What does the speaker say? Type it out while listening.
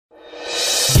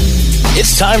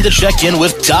time to check in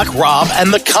with Doc Rob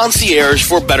and the Concierge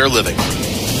for Better Living.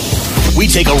 We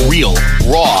take a real,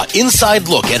 raw, inside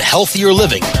look at healthier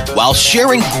living while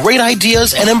sharing great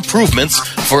ideas and improvements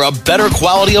for a better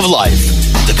quality of life.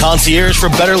 The Concierge for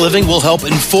Better Living will help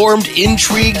informed,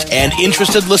 intrigued, and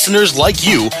interested listeners like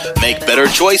you make better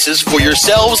choices for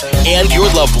yourselves and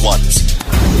your loved ones.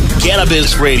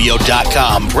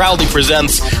 CannabisRadio.com proudly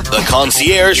presents The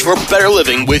Concierge for Better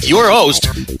Living with your host,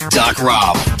 Doc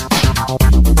Rob.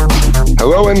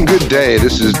 Hello and good day.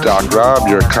 This is Doc Rob,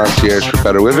 your Concierge for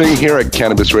Better Living here at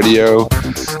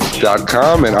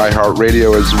CannabisRadio.com and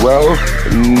iHeartRadio as well.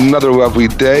 Another lovely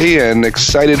day and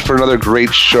excited for another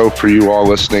great show for you all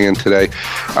listening in today.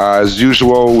 As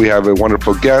usual, we have a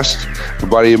wonderful guest, a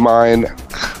buddy of mine,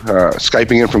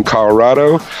 Skyping in from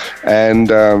Colorado, and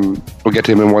we'll get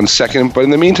to him in 1 second. But in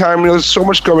the meantime, there's so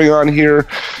much going on here,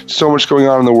 so much going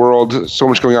on in the world, so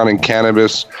much going on in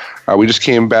cannabis. We just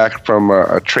came back from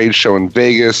a trade show in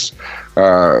Vegas,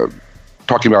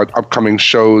 talking about upcoming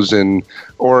shows in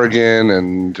Oregon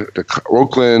and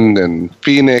Oakland and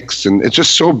Phoenix, and it's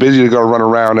just so busy to go run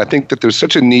around. I think that there's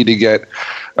such a need to get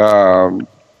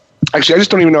actually, I just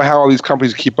don't even know how all these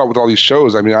companies keep up with all these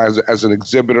shows. I mean, as an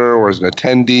exhibitor or as an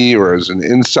attendee or as an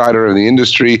insider in the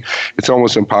industry, it's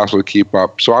almost impossible to keep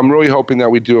up. So I'm really hoping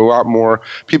that we do a lot more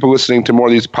people listening to more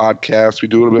of these podcasts. We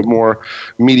do a little bit more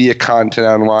media content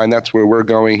online. That's where we're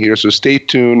going here. So stay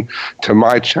tuned to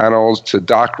my channels, to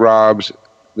Doc Rob's.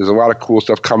 There's a lot of cool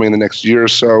stuff coming in the next year or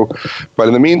so. But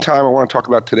in the meantime, I want to talk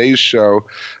about today's show.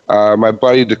 My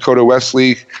buddy, Dakota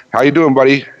Wesley. How you doing,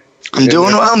 buddy? I'm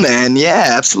doing well, man.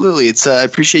 Yeah, absolutely. I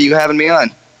appreciate you having me on.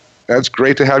 That's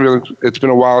great to have you. It's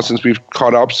been a while since we've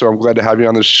caught up, so I'm glad to have you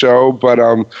on the show. But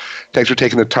thanks for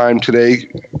taking the time today,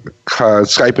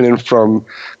 Skyping in from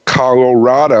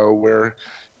Colorado, where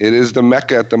it is the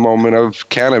mecca at the moment of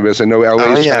cannabis. I know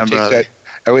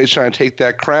LA's trying to take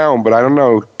that crown, but I don't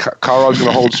know. Colorado's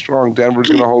going to hold strong. Denver's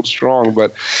going to hold strong.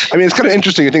 But, I mean, it's kind of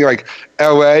interesting. You think like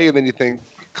LA, and then you think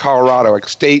Colorado, like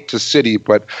state to city,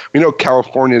 but we know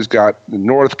California's got,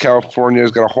 North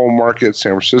California's got a whole market,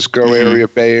 San Francisco area,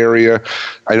 Bay Area.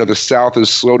 I know the South is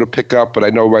slow to pick up, but I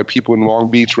know my people in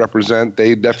Long Beach represent,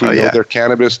 they definitely know their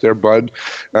cannabis, their bud,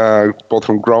 both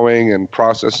from growing and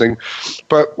processing.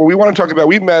 But what we want to talk about,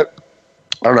 we met,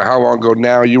 I don't know how long ago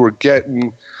now, you were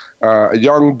getting a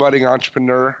young budding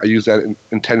entrepreneur, I use that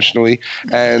intentionally,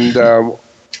 and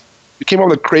you came up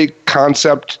with a great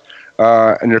concept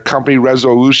and your company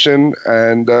Resolution,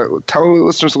 and tell the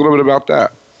listeners a little bit about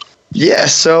that. Yeah,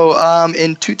 so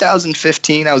in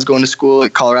 2015, I was going to school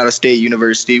at Colorado State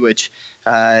University, which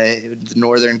is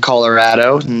northern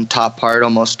Colorado, and top part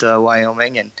almost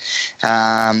Wyoming, and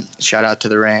shout out to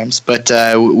the Rams. But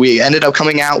we ended up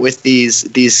coming out with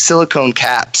these silicone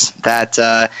caps that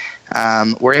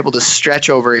we're able to stretch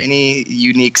over any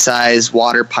unique size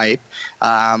water pipe,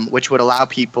 which would allow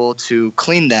people to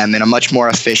clean them in a much more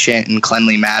efficient and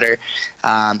cleanly manner,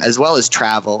 as well as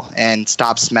travel and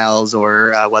stop smells,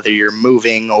 or whether you're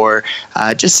moving or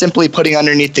just simply putting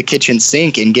underneath the kitchen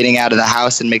sink and getting out of the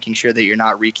house and making sure that you're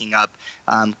not reeking up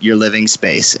your living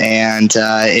space. And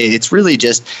it's really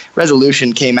just,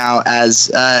 Resolution came out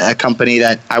as a company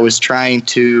that I was trying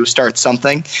to start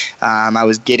something. I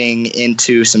was getting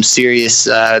into some serious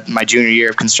my junior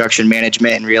year of construction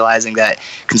management and realizing that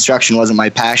construction wasn't my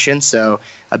passion. So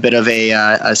a bit of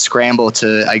a scramble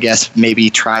to, I guess, maybe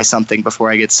try something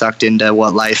before I get sucked into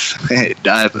what life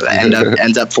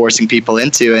ends up forcing people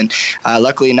into. And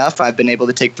luckily enough, I've been able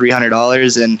to take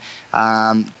 $300 and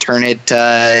turn it,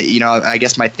 I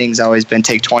guess my thing's always been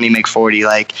take 20, make 40.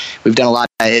 Like, we've done a lot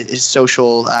of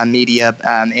social media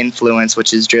influence,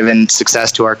 which has driven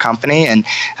success to our company. And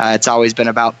it's always been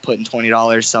about putting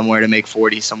 $20 somewhere to make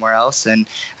 40 somewhere else. And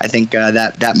I think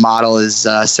that model has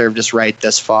served us right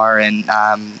thus far. And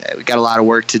we've got a lot of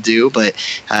work to do, but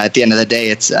at the end of the day,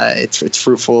 it's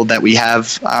fruitful that we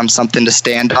have something to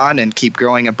stand on and keep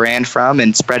growing a brand from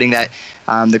and spreading that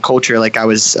the culture, like I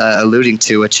was alluding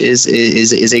to, which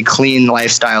is a clean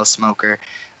lifestyle smoker.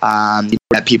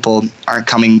 That people aren't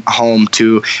coming home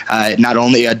to not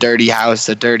only a dirty house,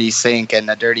 a dirty sink, and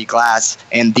a dirty glass,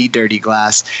 and the dirty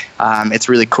glass. It's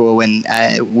really cool when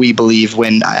we believe,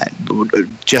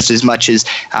 just as much as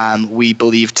we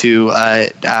believe to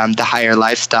the higher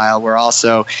lifestyle, we're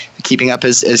also keeping up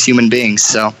as human beings.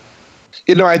 So,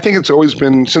 I think it's always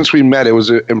been, since we met, it was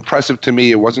impressive to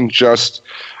me. It wasn't just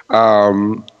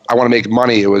I want to make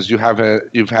money. It was you've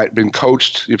been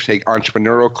coached, you've taken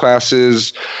entrepreneurial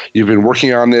classes, you've been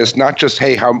working on this, not just,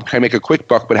 hey, how can I make a quick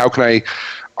buck, but how can I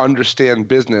understand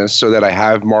business so that I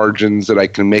have margins, that I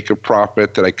can make a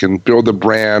profit, that I can build a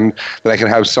brand, that I can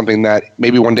have something that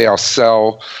maybe one day I'll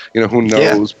sell, who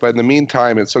knows. But in the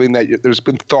meantime, it's something that there's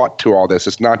been thought to all this.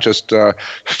 It's not just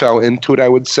fell into it, I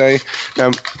would say.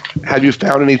 Have you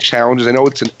found any challenges? I know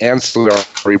it's an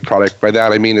ancillary product. By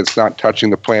that, I mean it's not touching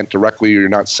the plant directly, or you're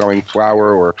not selling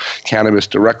flower or cannabis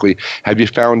directly. Have you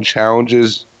found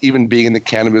challenges even being in the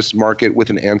cannabis market with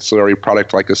an ancillary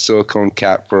product like a silicone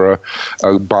cap for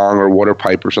a bong or water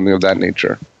pipe or something of that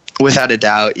nature? Without a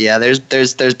doubt, yeah. There's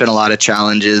been a lot of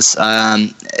challenges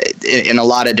in a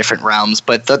lot of different realms,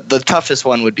 but the toughest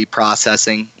one would be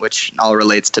processing, which all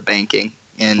relates to banking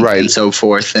and so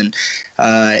forth. And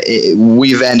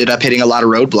we've ended up hitting a lot of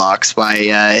roadblocks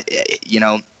by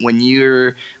when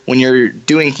you're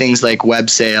doing things like web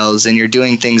sales and you're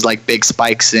doing things like big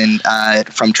spikes in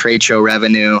from trade show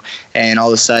revenue, and all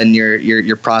of a sudden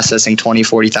you're processing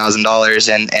 $20,000-$40,000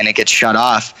 and it gets shut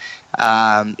off.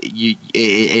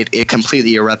 It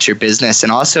completely erupts your business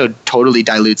and also totally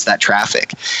dilutes that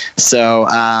traffic. So,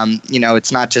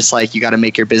 it's not just like you got to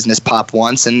make your business pop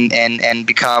once and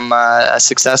become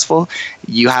successul.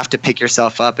 You have to pick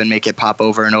yourself up and make it pop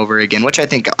over and over again, which I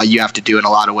think you have to do in a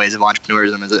lot of ways of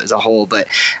entrepreneurism as a whole. But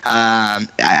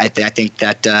I think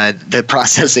that the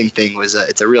processing thing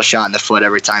it's a real shot in the foot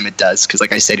every time it does, because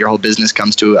like I said, your whole business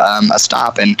comes to a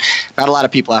stop, and not a lot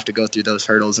of people have to go through those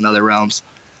hurdles in other realms.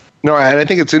 No, and I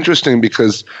think it's interesting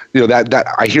because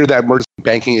that I hear that emergency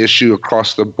banking issue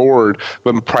across the board,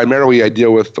 but primarily I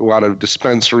deal with a lot of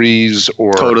dispensaries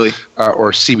or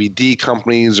CBD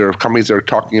companies or companies that are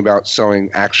talking about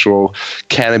selling actual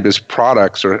cannabis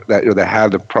products or that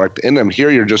have the product in them. Here,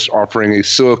 you're just offering a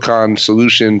silicone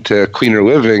solution to cleaner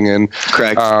living, and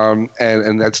correct,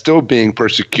 and that's still being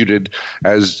persecuted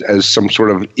as some sort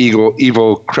of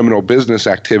evil criminal business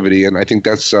activity. And I think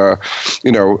that's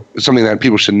something that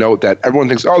people should note, that everyone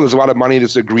thinks, oh, there's a lot of money,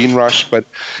 there's a green rush, but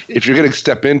if you're going to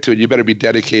step into it, you better be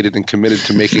dedicated and committed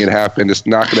to making it happen. It's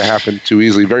not going to happen too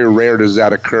easily. Very rare does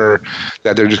that occur,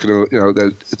 that they're just going to,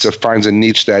 that finds a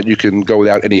niche that you can go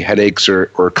without any headaches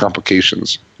or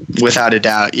complications. Without a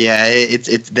doubt, yeah.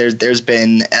 It's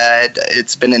been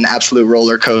an absolute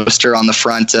roller coaster on the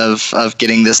front of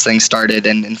getting this thing started,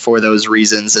 and for those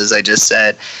reasons, as I just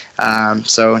said.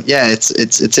 So yeah,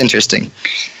 it's interesting.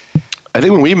 I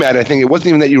think when we met, I think it wasn't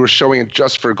even that you were showing it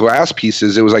just for glass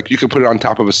pieces. It was like you could put it on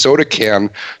top of a soda can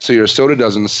so your soda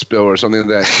doesn't spill or something of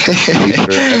that nature.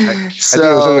 I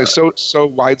think it was so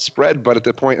widespread, but at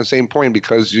the same point,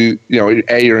 because A,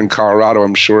 you're in Colorado,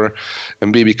 I'm sure,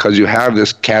 and B, because you have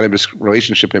this cannabis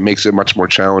relationship, it makes it much more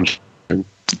challenging.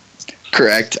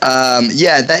 Correct.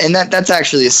 That's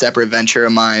actually a separate venture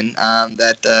of mine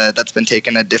that's been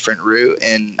taken a different route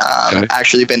and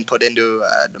actually been put into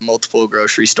multiple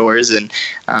grocery stores, and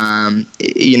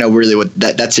really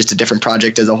that's just a different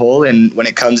project as a whole. And when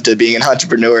it comes to being an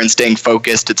entrepreneur and staying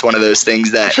focused, it's one of those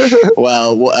things that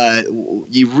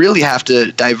you really have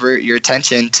to divert your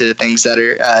attention to things that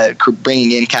are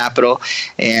bringing in capital.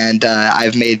 And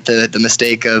I've made the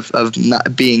mistake of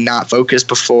not focused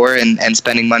before and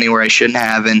spending money where I shouldn't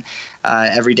have. And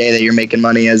every day that you're making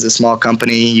money as a small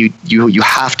company, you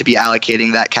have to be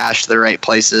allocating that cash to the right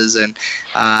places, and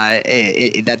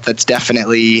that's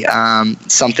definitely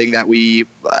something that we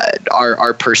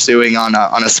are pursuing on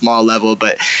a small level.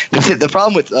 But the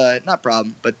problem with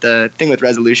the thing with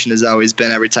resolution has always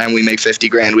been, every time we make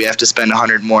 $50,000, we have to spend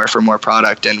 $100 more for more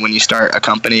product. And when you start a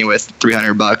company with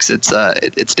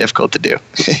 $300, it's difficult to do.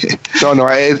 No,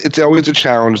 it's always a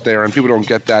challenge there, and people don't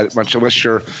get that much unless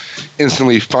you're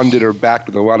instantly funded or backed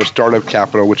with a lot of startup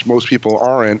capital, which most people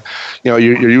aren't. You're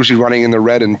usually running in the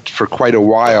red and for quite a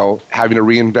while, having to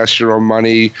reinvest your own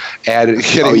money,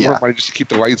 getting more money just to keep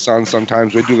the lights on.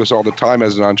 Sometimes we do this all the time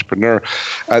as an entrepreneur,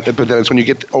 but then it's when you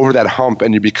get over that hump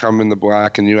and you become in the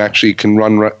black and you actually can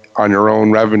run on your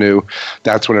own revenue,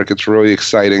 that's when it gets really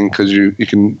exciting, because you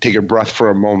can take a breath for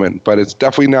a moment. But it's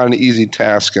definitely not an easy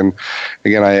task. And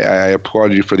again, I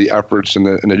applaud you for the efforts and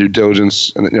the due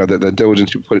diligence and the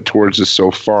diligence you put towards this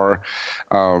so far.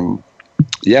 So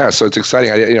it's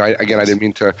exciting. I didn't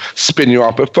mean to spin you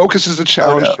off, but focus is a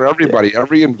challenge for everybody,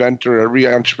 every inventor, every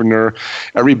entrepreneur,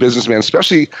 every businessman,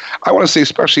 especially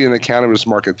in the cannabis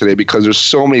market today, because there's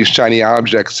so many shiny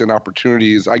objects and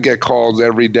opportunities. I get calls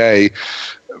every day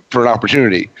for an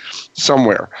opportunity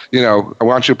somewhere. I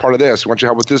want you a part of this. I want you to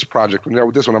help with this project. I want you to help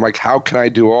with this one. I'm like, how can I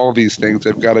do all these things?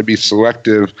 I've got to be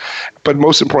selective. But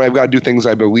most importantly, I've got to do things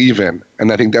I believe in.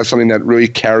 And I think that's something that really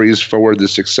carries forward the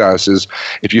success is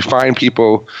if you find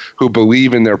people who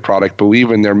believe in their product,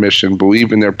 believe in their mission,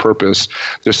 believe in their purpose,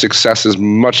 their success is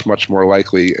much, much more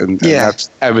likely. And that's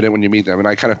evident when you meet them. And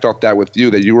I kind of felt that with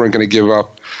you, that you weren't going to give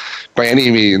up by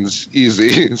any means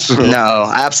easy. So.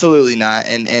 No, absolutely not.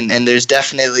 And there's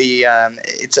definitely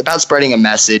it's about spreading a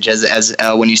message. As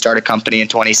when you start a company in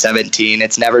 2017,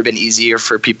 it's never been easier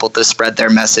for people to spread their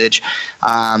message.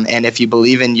 And if you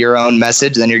believe in your own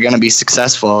message, then you're going to be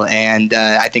successful. And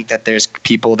I think that there's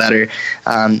people that are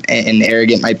and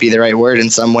arrogant might be the right word in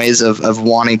some ways of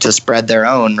wanting to spread their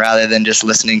own rather than just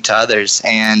listening to others.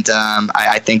 And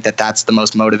I think that that's the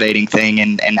most motivating thing.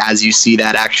 And as you see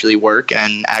that actually work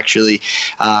and actually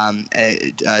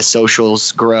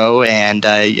socials grow and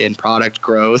product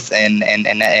growth and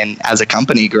as a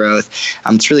company growth,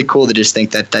 it's really cool to just think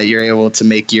that you're able to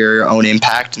make your own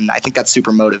impact, and I think that's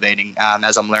super motivating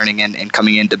as I'm learning and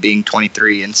coming into being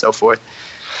 23 and so forth.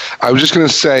 I was just going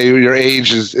to say your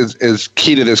age is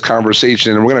key to this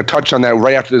conversation, and we're going to touch on that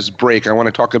right after this break. I want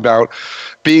to talk about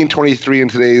being 23 in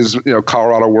today's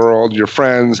Colorado world, your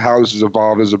friends, how this has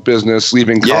evolved as a business,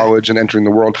 leaving college and entering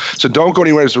the world. So don't go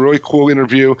anywhere. It's a really cool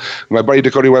interview with my buddy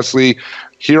Dakota Wesley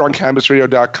here on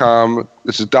CannabisRadio.com.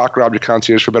 This is Doc Rob, your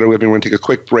Concierge for Better Living. We're going to take a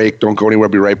quick break. Don't go anywhere.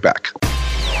 I'll be right back.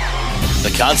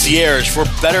 The Concierge for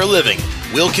Better Living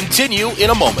will continue in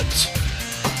a moment.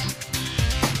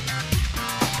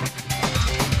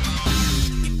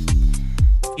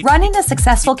 Running a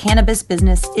successful cannabis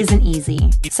business isn't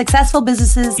easy. Successful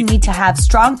businesses need to have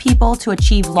strong people to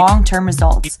achieve long-term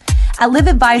results. At Live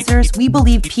Advisors, we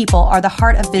believe people are the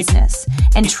heart of business,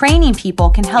 and training people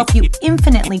can help you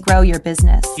infinitely grow your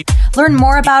business. Learn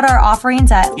more about our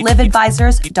offerings at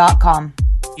liveadvisors.com.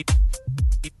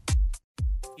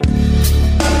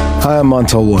 Hi, I'm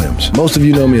Montel Williams. Most of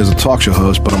you know me as a talk show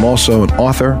host, but I'm also an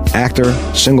author, actor,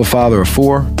 single father of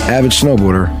 4, avid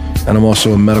snowboarder, and I'm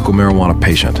also a medical marijuana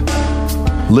patient.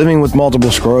 Living with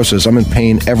multiple sclerosis, I'm in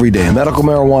pain every day. Medical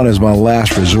marijuana is my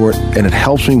last resort, and it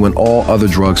helps me when all other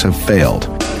drugs have failed.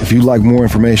 If you'd like more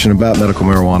information about medical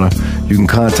marijuana, you can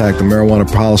contact the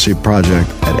Marijuana Policy Project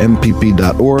at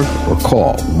mpp.org or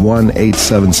call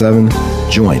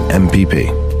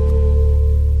 1-877-JOIN-MPP.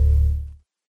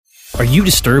 Are you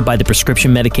disturbed by the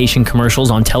prescription medication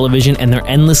commercials on television and their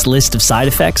endless list of side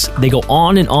effects? They go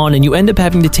on, and you end up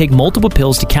having to take multiple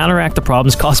pills to counteract the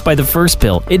problems caused by the first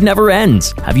pill. It never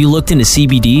ends. Have you looked into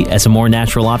CBD as a more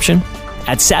natural option?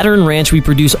 At Saturn Ranch, we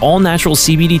produce all-natural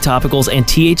CBD topicals and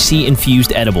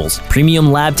THC-infused edibles.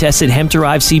 Premium lab-tested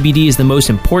hemp-derived CBD is the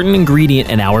most important ingredient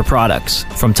in our products.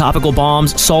 From topical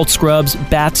balms, salt scrubs,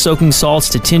 bath-soaking salts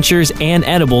to tinctures and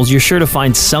edibles, you're sure to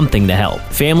find something to help.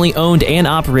 Family-owned and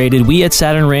operated, we at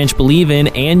Saturn Ranch believe in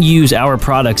and use our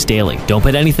products daily. Don't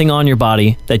put anything on your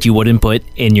body that you wouldn't put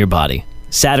in your body.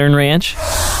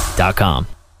 SaturnRanch.com.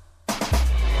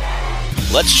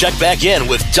 Let's check back in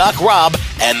with Doc Rob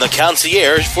and the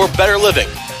Concierge for Better Living,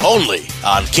 only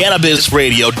on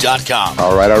CannabisRadio.com.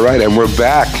 All right, and we're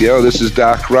back. This is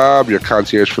Doc Rob, your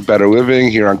Concierge for Better Living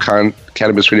here on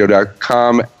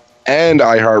CannabisRadio.com and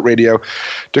iHeartRadio.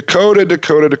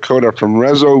 Dakota from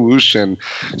Resolution.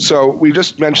 So we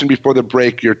just mentioned before the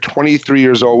break, you're 23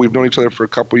 years old. We've known each other for a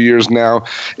couple years now.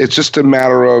 It's just a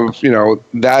matter of,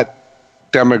 that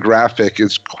demographic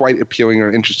is quite appealing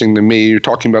or interesting to me. You're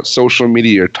talking about social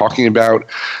media. You're talking about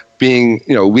being,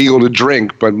 legal to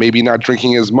drink, but maybe not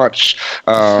drinking as much.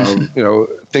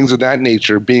 Things of that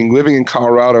nature. Living in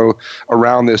Colorado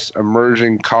around this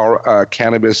emerging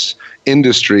cannabis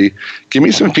industry. Give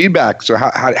me some feedback. So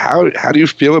how do you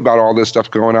feel about all this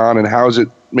stuff going on, and how is it?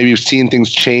 Maybe you've seen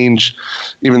things change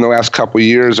even the last couple of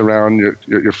years around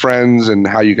your friends and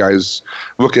how you guys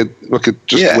look at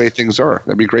just the way things are.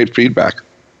 That'd be great feedback.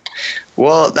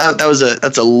 Well,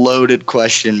 that's a loaded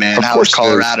question, man. How is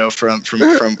Colorado from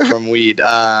weed?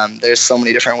 There's so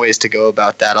many different ways to go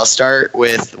about that. I'll start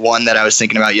with one that I was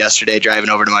thinking about yesterday, driving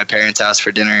over to my parents' house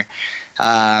for dinner.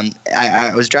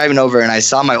 I was driving over and I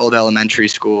saw my old elementary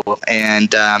school,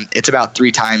 and it's about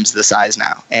 3 times the size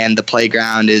now. And the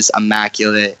playground is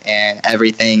immaculate and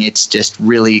everything. It's just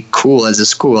really cool as a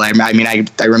school. I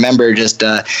remember just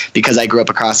because I grew up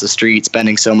across the street,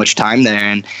 spending so much time there,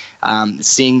 and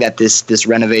seeing that this this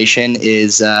renovation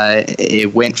is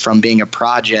it went from being a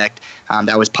project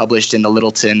that was published in the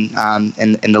Littleton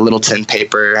in the Littleton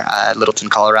paper, Littleton,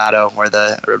 Colorado, where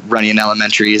the Runyon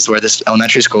Elementary is where this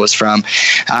elementary school was from.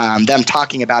 Them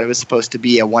talking about it was supposed to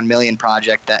be a $1 million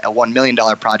project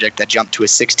that jumped to a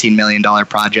 $16 million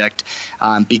project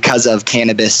because of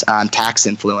cannabis tax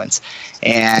influence.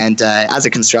 And as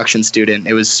a construction student,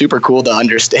 it was super cool to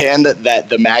understand that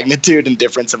the magnitude and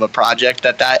difference of a project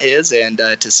that is, and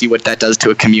to see what that does to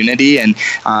a community. And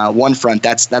one front,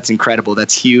 that's incredible.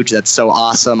 That's huge. That's so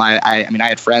awesome. I mean, I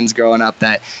had friends growing up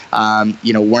that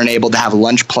weren't able to have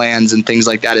lunch plans and things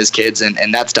like that as kids,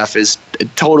 and that stuff is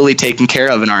totally taken care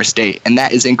of in our state, and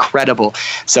that is incredible.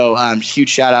 So huge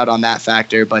shout out on that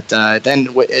factor. But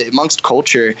then amongst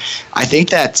culture, I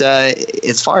think that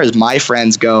as far as my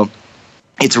friends go,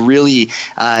 it's really,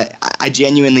 I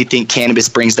genuinely think cannabis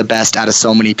brings the best out of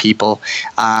so many people.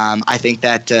 I think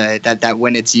that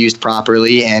when it's used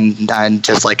properly, and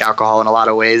just like alcohol in a lot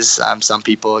of ways, some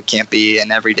people, it can't be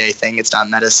an everyday thing. It's not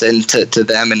medicine to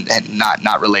them, and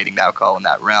not relating to alcohol in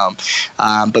that realm.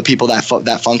 But people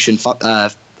that function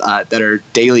that are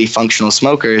daily functional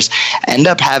smokers end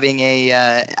up having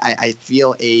I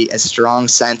feel a strong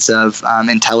sense of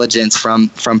intelligence from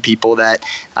people that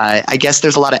I guess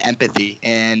there's a lot of empathy,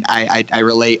 and I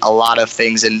relate a lot of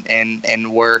things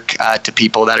in work to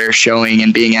people that are showing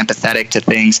and being empathetic to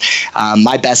things.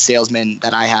 My best salesman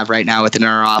that I have right now within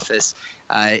our office,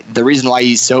 the reason why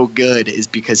he's so good is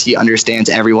because he understands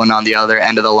everyone on the other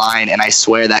end of the line, and I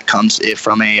swear that comes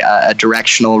from a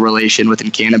directional relation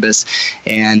within cannabis.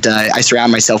 And I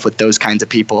surround myself with those kinds of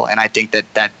people, and I think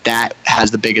that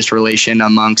has the biggest relation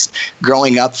amongst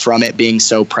growing up from it being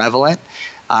so prevalent.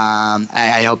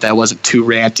 I hope that wasn't too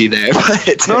ranty there.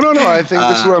 But No. I think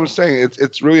this is what I'm saying.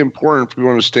 It's really important for people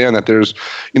to understand that there's,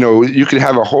 you can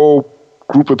have a whole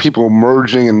group of people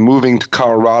merging and moving to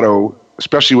Colorado,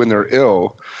 especially when they're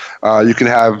ill. You can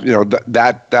have,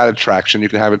 that attraction. You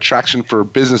can have attraction for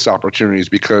business opportunities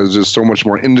because there's so much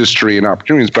more industry and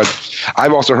opportunities. But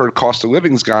I've also heard cost of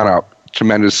living's gone up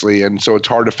tremendously, and so it's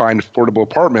hard to find affordable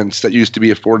apartments that used to be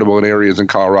affordable in areas in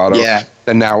Colorado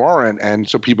that now aren't. And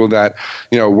so people that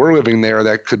were living there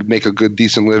that could make a good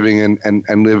decent living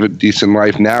and live a decent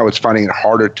life, now it's finding it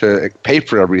harder to pay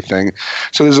for everything.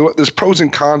 So there's pros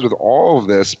and cons with all of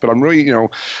this, but I'm really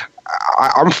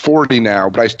I'm 40 now,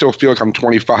 but I still feel like I'm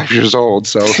 25 years old.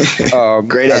 So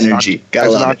great energy.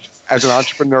 As an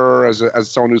entrepreneur, as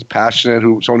someone who's passionate,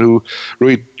 someone who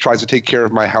really tries to take care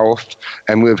of my health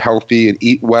and live healthy and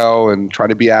eat well and try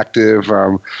to be active.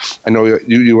 I know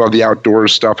you love the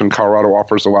outdoors stuff, and Colorado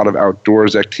offers a lot of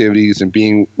outdoors activities, and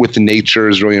being with the nature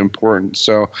is really important.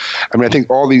 So, I think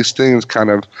all these things kind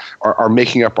of are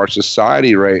making up our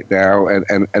society right now,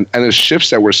 and the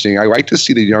shifts that we're seeing. I like to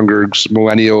see the younger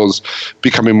millennials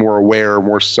becoming more aware,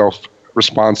 more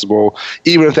responsible,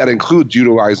 even if that includes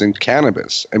utilizing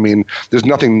cannabis. There's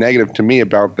nothing negative to me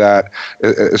about that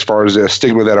as far as a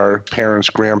stigma that our parents,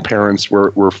 grandparents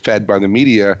were fed by the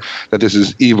media that this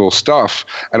is evil stuff.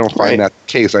 I don't find that the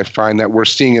case. I find that we're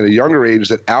seeing at a younger age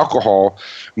that alcohol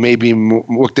may be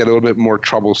looked at a little bit more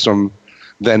troublesome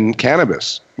than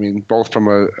cannabis. Both from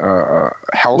a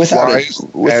health-wise,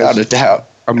 without a doubt,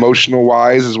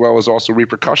 emotional-wise, as well as also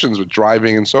repercussions with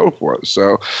driving and so forth.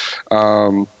 So,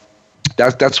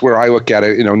 that's where I look at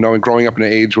it, knowing growing up in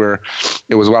an age where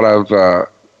it was a lot of,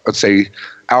 let's say,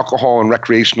 alcohol and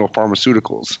recreational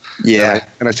pharmaceuticals. Yeah.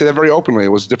 And I say that very openly. It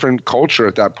was a different culture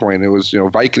at that point. It was,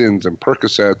 Vicodins and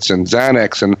Percocets and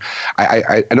Xanax. And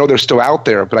I know they're still out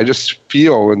there, but I just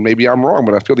feel, and maybe I'm wrong,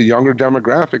 but I feel the younger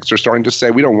demographics are starting to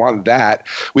say, we don't want that.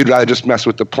 We'd rather just mess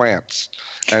with the plants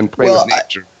and play with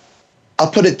nature. I'll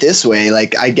put it this way,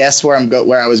 I guess where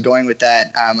I was going with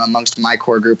that amongst my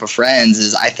core group of friends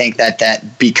is I think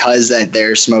that because that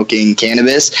they're smoking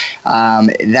cannabis,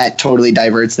 that totally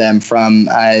diverts them from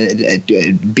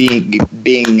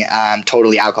being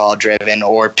totally alcohol driven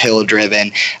or pill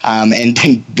driven,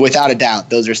 and without a doubt,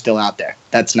 those are still out there.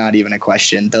 That's not even a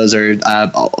question. Those are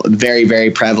very, very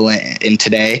prevalent in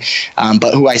today.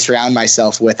 But who I surround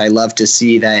myself with, I love to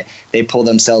see that they pull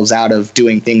themselves out of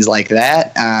doing things like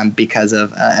that because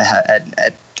of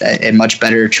a much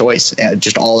better choice,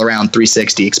 just all around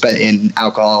 360, in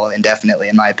alcohol indefinitely,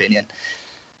 in my opinion.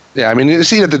 Yeah, you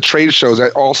see at the trade shows.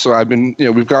 I've been,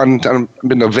 we've been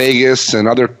to Vegas and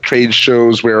other trade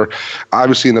shows where,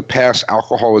 obviously, in the past,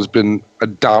 alcohol has been a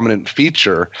dominant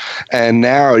feature, and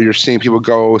now you're seeing people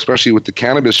go, especially with the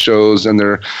cannabis shows, and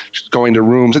they're going to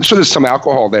rooms. And so there's some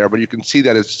alcohol there, but you can see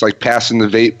that it's like passing the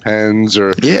vape pens,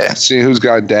 or seeing who's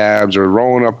got dabs, or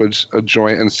rolling up a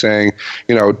joint and saying,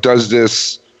 does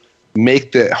this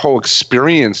make the whole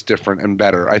experience different and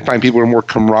better. I find people are more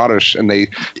camaraderie and they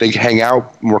hang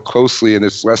out more closely, and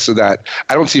it's less of that.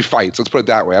 I don't see fights. Let's put it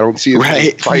that way. I don't see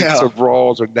fights or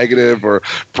brawls or negative or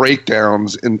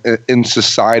breakdowns in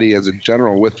society as a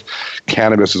general with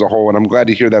cannabis as a whole. And I'm glad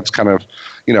to hear that's kind of,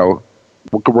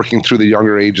 working through the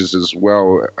younger ages as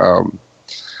well.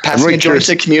 Passing a joint's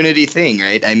a community thing,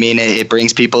 right? I mean, it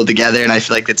brings people together, and I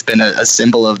feel like it's been a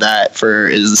symbol of that for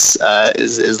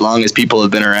as long as people have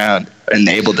been around and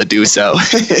able to do so.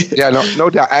 Yeah, no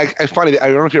doubt. I find it. I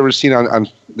don't know if you've ever seen on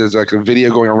there's like a video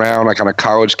going around like on a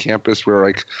college campus where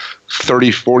like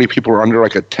 30, 40 people are under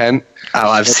like a tent. Oh,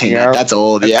 I've seen that. That's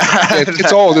old. Yeah,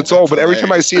 it's old. But every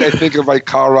time I see it, I think of like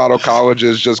Colorado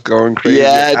colleges just going crazy.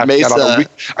 Yeah, Mesa.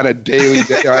 On a daily,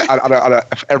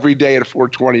 every day at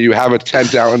 4:20, you have a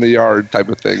tent out in the yard type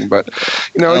of thing. But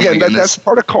again, that's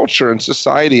part of culture and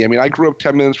society. I mean, I grew up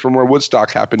 10 minutes from where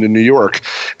Woodstock happened in New York,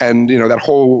 and that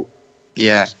whole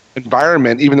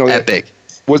environment, even though epic.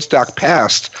 Woodstock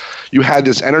passed, you had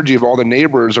this energy of all the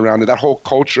neighbors around it. That whole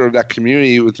culture of that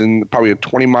community within probably a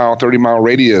 20-mile, 30-mile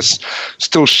radius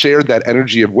still shared that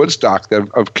energy of Woodstock,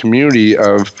 of community,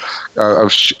 of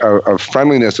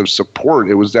friendliness, of support.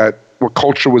 It was that what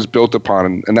culture was built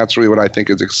upon, and that's really what I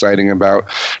think is exciting about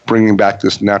bringing back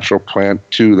this natural plant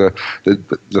to the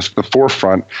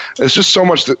forefront. There's just so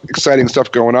much exciting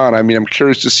stuff going on. I mean, I'm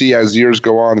curious to see as years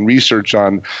go on and research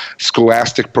on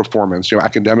scholastic performance,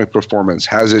 academic performance.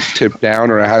 Has it tipped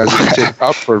down or has it tipped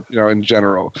up, or in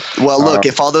general? Well, look,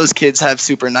 if all those kids have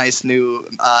super nice new,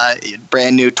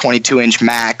 brand new 22-inch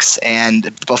Macs,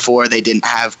 and before they didn't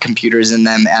have computers in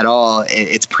them at all,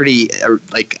 it's pretty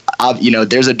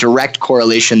there's a direct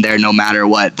correlation there no matter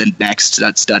what the next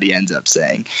study ends up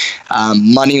saying.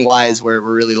 Money-wise, we're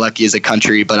really lucky as a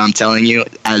country, but I'm telling you,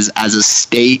 as a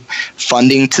state,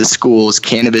 funding to schools,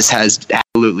 cannabis has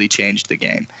absolutely changed the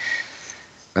game.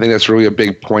 I think that's really a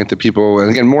big point that people, and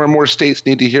again, more and more states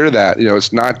need to hear that.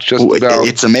 It's not just about...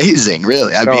 It's amazing,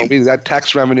 really. I mean, that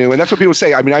tax revenue, and that's what people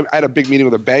say. I mean, I had a big meeting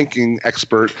with a banking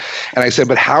expert, and I said,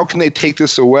 but how can they take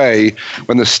this away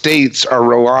when the states are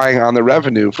relying on the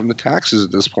revenue from the taxes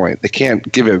at this point? They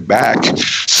can't give it back.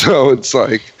 So it's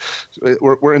like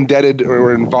we're indebted, or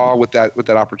we're involved with that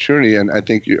opportunity, and I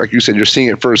think, like you said, you're seeing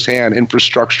it firsthand.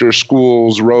 Infrastructure,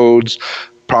 schools, roads,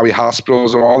 probably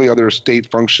hospitals, and all the other state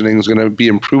functioning is going to be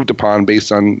improved upon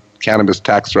based on cannabis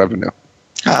tax revenue.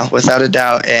 Without a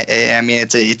doubt. I mean,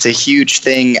 it's a huge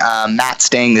thing. Matt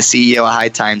Stang, the CEO of High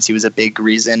Times, he was a big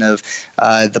reason of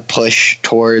the push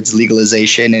towards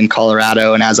legalization in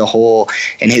Colorado and as a whole.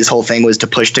 And his whole thing was to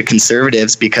push to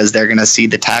conservatives because they're going to see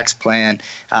the tax plan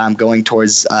going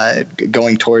towards the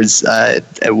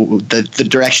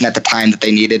direction at the time that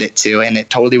they needed it to. And it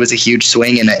totally was a huge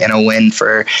swing and a win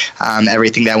for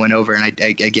everything that went over. And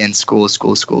again, schools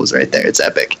right there. It's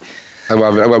epic. I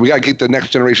love it. We got to keep the next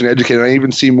generation educated. I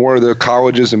even see more of the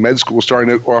colleges and med schools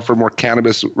starting to offer more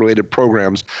cannabis-related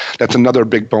programs. That's another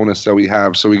big bonus that we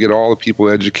have. So we get all the people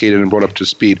educated and brought up to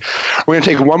speed. We're going to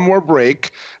take one more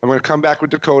break. I'm going to come back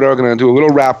with Dakota. We're going to do a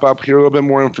little wrap-up, hear a little bit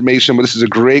more information. But this is a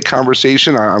great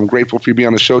conversation. I'm grateful for you being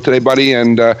on the show today, buddy.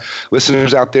 And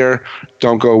listeners out there,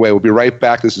 don't go away. We'll be right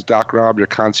back. This is Doc Rob, your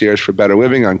concierge for better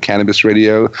living on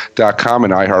CannabisRadio.com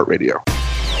and iHeartRadio.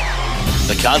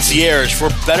 The Concierge for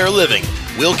Better Living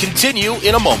will continue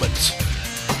in a moment.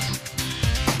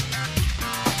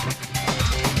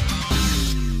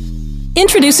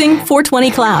 Introducing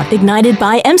 420 Cloud, ignited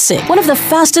by MSIG, one of the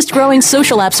fastest growing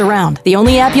social apps around. The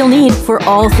only app you'll need for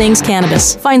all things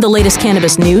cannabis. Find the latest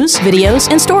cannabis news,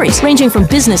 videos, and stories, ranging from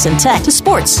business and tech to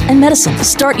sports and medicine.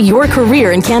 Start your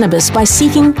career in cannabis by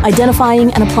seeking,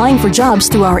 identifying, and applying for jobs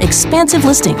through our expansive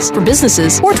listings. For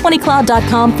businesses,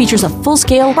 420cloud.com features a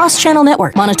full-scale cross-channel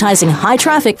network, monetizing high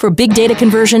traffic for big data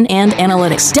conversion and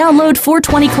analytics. Download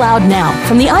 420 Cloud now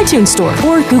from the iTunes Store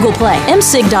or Google Play.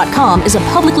 MSIG.com is a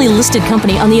publicly listed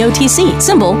company on the OTC,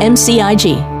 symbol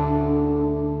MCIG.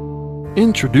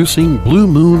 Introducing Blue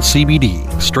Moon CBD,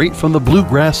 straight from the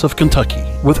bluegrass of Kentucky.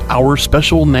 With our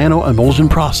special nano emulsion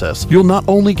process, you'll not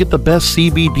only get the best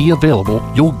CBD available,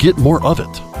 you'll get more of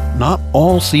it. Not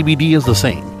all CBD is the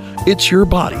same. It's your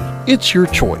body. It's your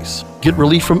choice. Get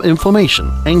relief from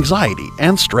inflammation, anxiety,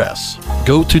 and stress.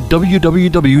 Go to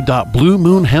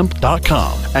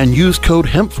www.bluemoonhemp.com and use code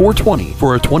HEMP420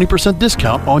 for a 20%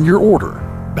 discount on your order.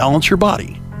 Balance your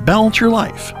body. Balance your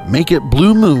life. Make it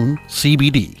Blue Moon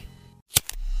CBD.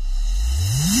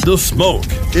 The smoke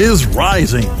is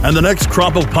rising, and the next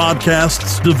crop of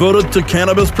podcasts devoted to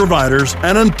cannabis providers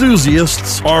and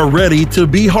enthusiasts are ready to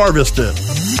be harvested.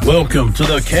 Welcome to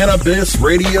the Cannabis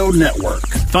Radio Network,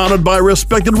 founded by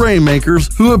respected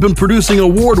rainmakers who have been producing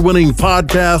award-winning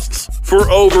podcasts for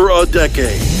over a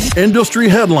decade. Industry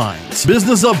headlines,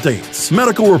 business updates,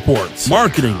 medical reports,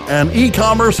 marketing, and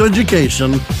e-commerce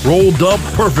education rolled up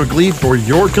perfectly for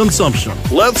your consumption.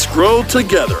 Let's grow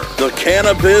together. The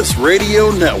Cannabis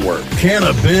Radio Network.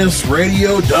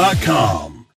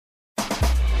 CannabisRadio.com.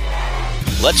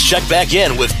 Let's check back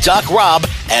in with Doc Rob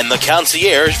and the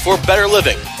Concierge for Better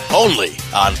Living, only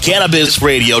on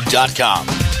CannabisRadio.com.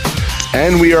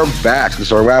 And we are back. This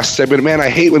is our last segment. Man,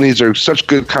 I hate when these are such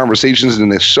good conversations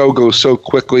and the show goes so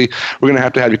quickly. We're going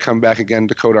to have you come back again,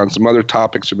 Dakota, on some other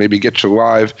topics or maybe get you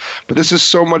live. But this is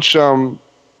so much good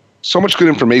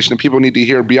information that people need to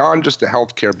hear beyond just the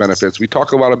healthcare benefits. We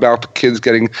talk a lot about the kids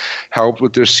getting help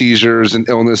with their seizures and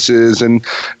illnesses, and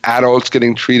adults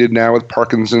getting treated now with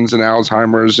Parkinson's and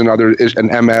Alzheimer's and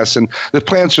and MS. And the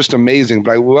plan's just amazing.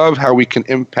 But I love how we can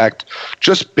impact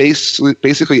just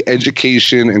basically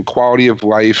education and quality of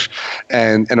life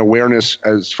and awareness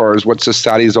as far as what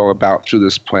society is all about through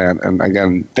this plan. And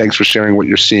again, thanks for sharing what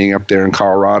you're seeing up there in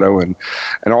Colorado and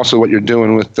also what you're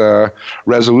doing with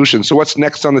Resolution. So what's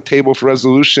next on the table for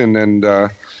Resolution, and oh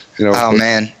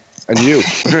man, and you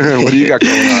what do you got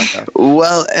going on now?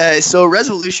 Well, so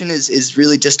Resolution is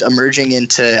really just emerging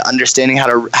into understanding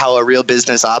how a real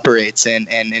business operates and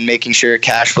making sure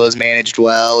cash flow is managed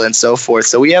well and so forth.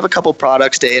 So we have a couple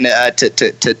products to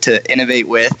innovate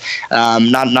with.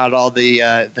 Not all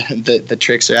the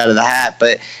tricks are out of the hat,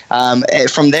 but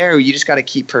from there you just got to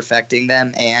keep perfecting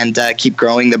them and keep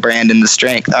growing the brand and the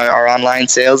strength. Our online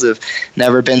sales have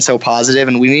never been so positive,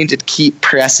 and we need to keep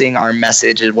pressing our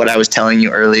message, is what I was telling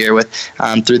you earlier, with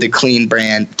through the clean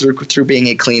brand, through being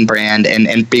a clean brand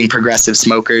and being progressive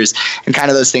smokers, and kind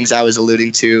of those things I was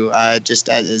alluding to, just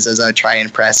as I try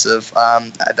and press of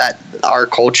that our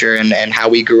culture and how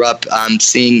we grew up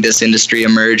seeing this industry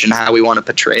emerge, and how we want to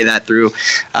portray that through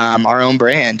our own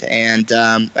brand. And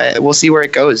we'll see where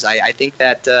it goes. I think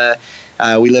that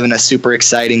we live in a super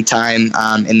exciting time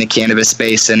in the cannabis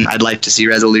space, and I'd like to see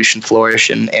Resolution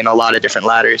flourish in a lot of different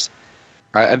ladders.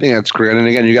 I think that's great. And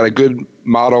again, you got a good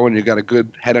model and you got a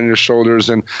good head on your shoulders.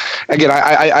 And again,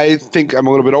 I think I'm a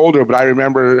little bit older, but I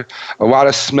remember a lot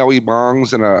of smelly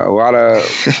bongs and a lot of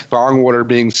bong water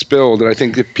being spilled. And I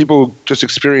think if people just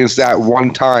experience that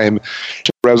one time,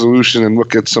 Resolution, and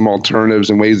look at some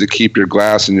alternatives and ways to keep your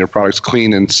glass and your products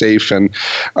clean and safe. And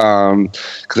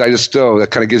because that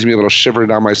kind of gives me a little shiver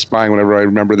down my spine whenever I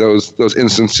remember those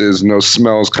instances and those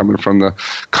smells coming from the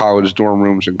college dorm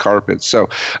rooms and carpets. So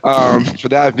for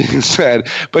that being said,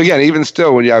 but again, even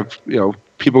still, when you have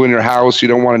people in your house, you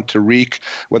don't want it to reek,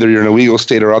 whether you're in a legal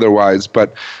state or otherwise.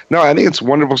 But no, I think it's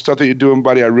wonderful stuff that you're doing,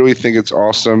 buddy. I really think it's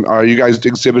awesome. Are you guys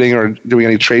exhibiting or doing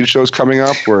any trade shows coming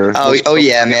up? Or oh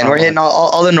yeah, man. We're hitting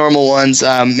all the normal ones,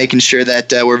 making sure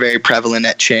that we're very prevalent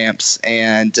at Champs.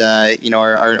 And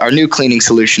our new cleaning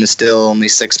solution is still only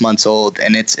 6 months old,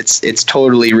 and it's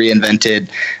totally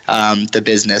reinvented the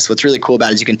business. What's really cool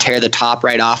about it is you can tear the top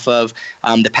right off of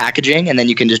the packaging, and then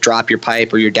you can just drop your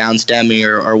pipe or your downstem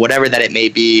or whatever that it may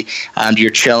be, your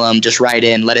chillum, just right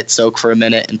in, let it soak for a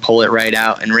minute and pull it right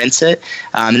out and rinse it.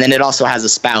 And then it also has a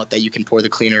spout that you can pour the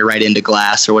cleaner right into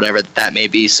glass or whatever that may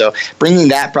be. So bringing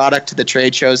that product to the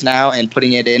trade shows now and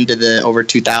putting it into the over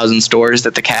 2,000 stores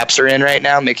that the caps are in right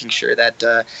now, making sure that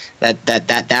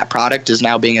that product is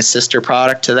now being a sister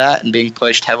product to that and being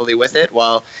pushed heavily with it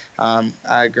while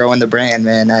growing the brand,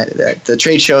 man. The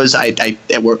trade shows are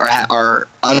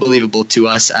unbelievable to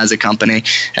us as a company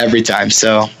every time,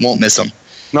 so won't miss them.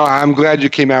 No, I'm glad you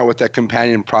came out with that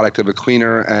companion product of a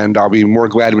cleaner, and I'll be more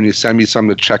glad when you send me some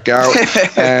to check out.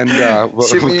 And we'll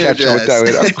catch up with that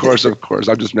later. Of course.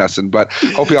 I'm just messing. But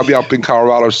hopefully I'll be up in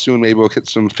Colorado soon. Maybe we'll hit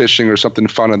some fishing or something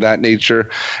fun of that nature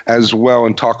as well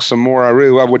and talk some more. I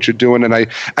really love what you're doing. And I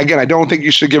don't think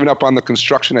you should give it up on the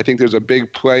construction. I think there's a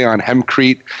big play on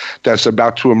hempcrete that's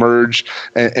about to emerge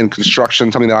in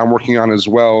construction, something that I'm working on as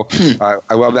well.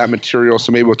 I love that material.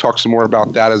 So maybe we'll talk some more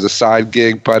about that as a side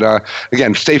gig. But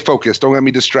again, stay focused. Don't let me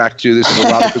distract you. This is a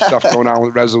lot of good stuff going on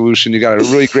with Resolution. You got a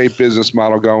really great business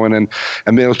model going, and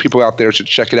those people out there should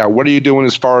check it out. What are you doing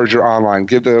as far as your online?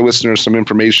 Give the listeners some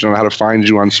information on how to find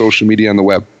you on social media and the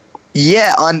web.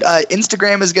 Yeah, on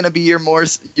Instagram is going to be your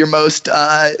most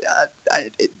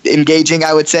engaging,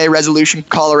 I would say, Resolution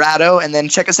Colorado, and then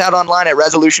check us out online at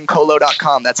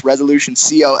resolutioncolo.com. That's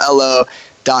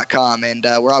resolutioncolo.com, and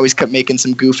we're always making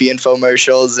some goofy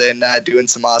infomercials and doing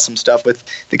some awesome stuff with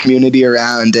the community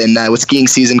around. And with skiing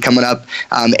season coming up,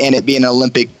 and it being an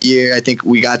Olympic year, I think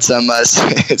we got some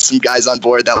guys on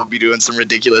board that will be doing some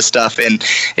ridiculous stuff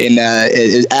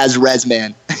as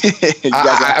Resman. You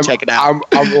guys have to check it out.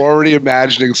 I'm already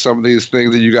imagining some of these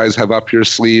things that you guys have up your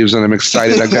sleeves, and I'm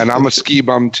excited. Again, I'm a ski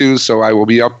bum too, so I will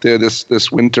be up there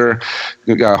this winter,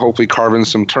 hopefully carving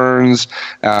some turns.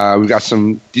 We've got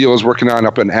some deals working on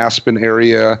up in Aspen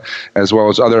area as well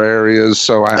as other areas.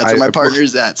 So that's where my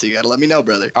partner's at. So you got to let me know,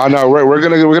 brother. I know we're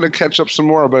gonna catch up some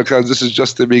more because this is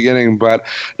just the beginning. But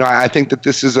no, I think that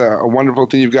this is a wonderful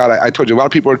thing you've got. I told you a lot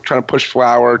of people are trying to push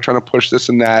flower, trying to push this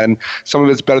and that, and some of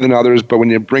it's better than others. But when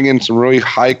you bring in some really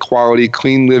high quality,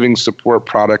 clean living support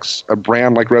products, a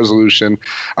brand like Resolution,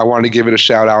 I wanted to give it a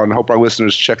shout out and hope our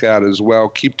listeners check it out as well.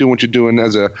 Keep doing what you're doing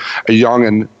as a young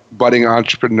and budding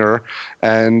entrepreneur,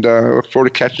 and look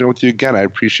forward to catching up with you again. I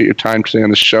appreciate your time today on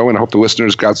the show, and I hope the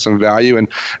listeners got some value. And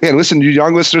again, listen, you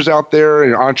young listeners out there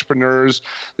and entrepreneurs,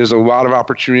 there's a lot of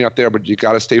opportunity out there, but you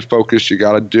got to stay focused. You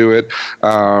got to do it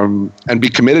and be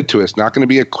committed to it. It's not going to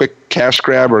be a quick cash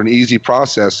grab or an easy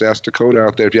process. Ask Dakota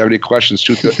out there if you have any questions.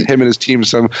 Shoot him and his team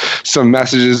some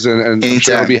messages, and I'm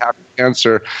sure I'll be happy to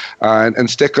answer. And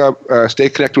stay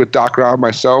connected with Doc Rob,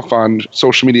 myself, on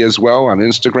social media as well, on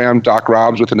Instagram, Doc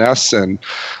Robs with an S, and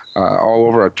all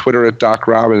over our Twitter at Doc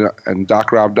Rob and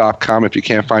DocRob.com if you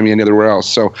can't find me anywhere else.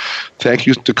 So thank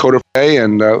you, Dakota,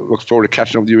 and look forward to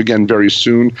catching up with you again very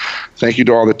soon. Thank you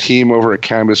to all the team over at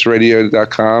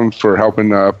CannabisRadio.com for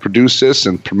helping produce this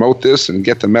and promote this and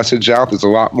get the message out. There's a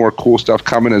lot more cool stuff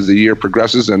coming as the year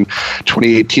progresses, and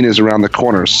 2018 is around the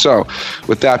corner. So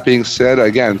with that being said,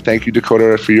 again, thank you,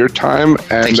 Dakota, for your time.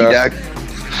 And, thank you, Doc.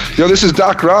 This is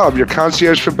Doc Rob, your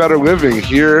concierge for better living,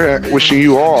 here wishing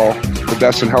you all the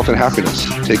best in health and happiness.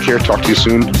 Take care. Talk to you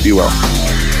soon. Be well.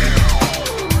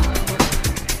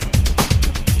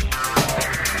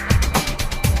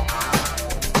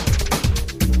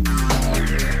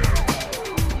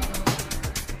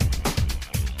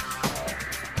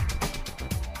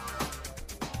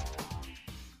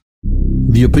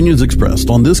 The opinions expressed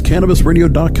on this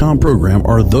CannabisRadio.com program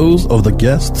are those of the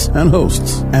guests and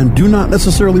hosts and do not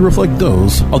necessarily reflect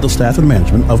those of the staff and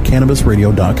management of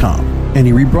CannabisRadio.com.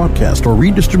 Any rebroadcast or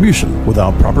redistribution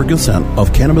without proper consent of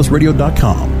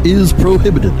CannabisRadio.com is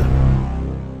prohibited.